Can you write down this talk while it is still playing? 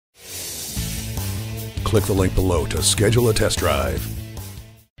Click the link below to schedule a test drive.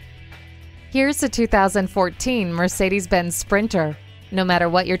 Here's a 2014 Mercedes-Benz Sprinter. No matter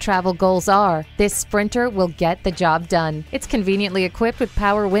what your travel goals are, this Sprinter will get the job done. It's conveniently equipped with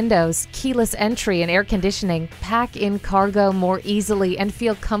power windows, keyless entry and air conditioning. Pack in cargo more easily and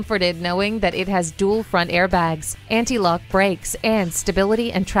feel comforted knowing that it has dual front airbags, anti-lock brakes, and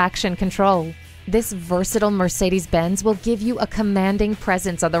stability and traction control. This versatile Mercedes-Benz will give you a commanding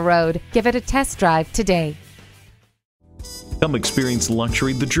presence on the road. Give it a test drive today. Come experience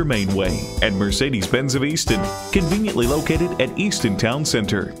luxury the Germain way at Mercedes-Benz of Easton, conveniently located at Easton Town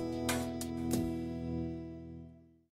Center.